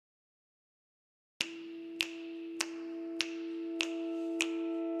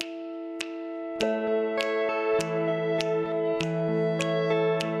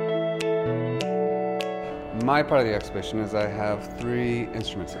my part of the exhibition is I have 3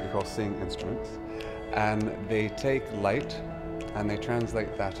 instruments that we call sing instruments, and they take light and they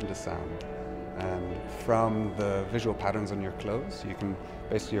translate that into sound. And from the visual patterns on your clothes, you can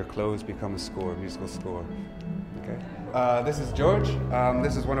basically, your clothes become a score, a musical score. Okay. This is George.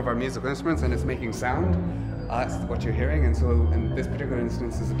 This is one of our musical instruments, and it's making sound. That's what you're hearing, and so in this particular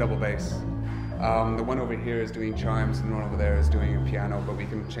instance is a double bass. The one over here is doing chimes, and the one over there is doing a piano, but we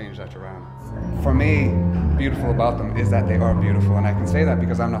can change that around. For me, beautiful about them is that they are beautiful, and I can say that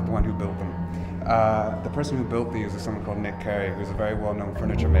because I'm not the one who built them. The person who built these is someone called Nick Carey, who's a very well-known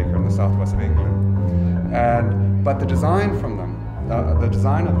furniture maker in the southwest of England. But the design from them, the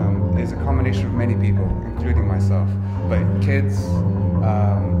design of them is a combination of many people, including myself, but kids,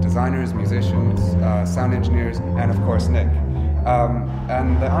 designers, musicians, sound engineers, and of course Nick.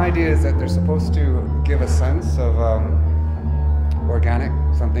 And the idea is that they're supposed to give a sense of organic,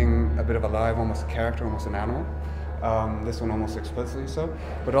 something a bit of alive, almost a character, almost an animal. This one almost explicitly so,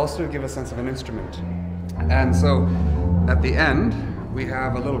 but also to give a sense of an instrument. And so at the end, we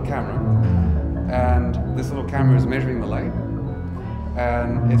have a little camera, and this little camera is measuring the light,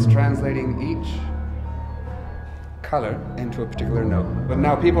 and it's translating each color into a particular note. But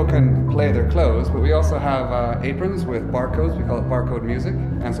now people can play their clothes, but we also have aprons with barcodes. We call it barcode music,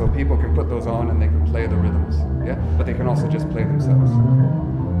 and so people can put those on and they can play the rhythms. Yeah, but they can also just play themselves.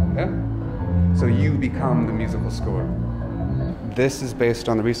 Yeah. So you become the musical score. This is based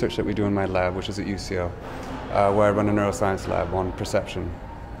on the research that we do in my lab, which is at UCL, where I run a neuroscience lab on perception.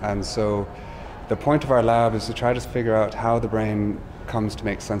 And so the point of our lab is to try to figure out how the brain comes to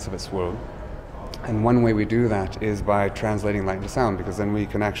make sense of its world. And one way we do that is by translating light into sound, because then we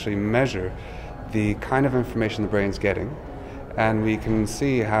can actually measure the kind of information the brain's getting, and we can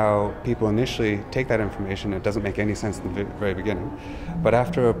see how people initially take that information. It doesn't make any sense in the very beginning, but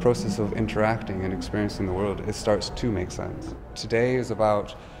after a process of interacting and experiencing the world, it starts to make sense. Today is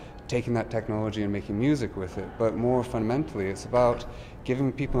about taking that technology and making music with it, but more fundamentally it's about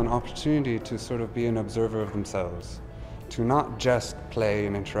giving people an opportunity to sort of be an observer of themselves, to not just play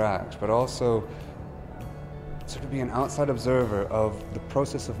and interact, but also sort of be an outside observer of the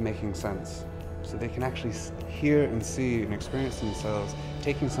process of making sense, so they can actually hear and see and experience themselves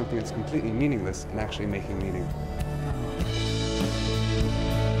taking something that's completely meaningless and actually making meaning.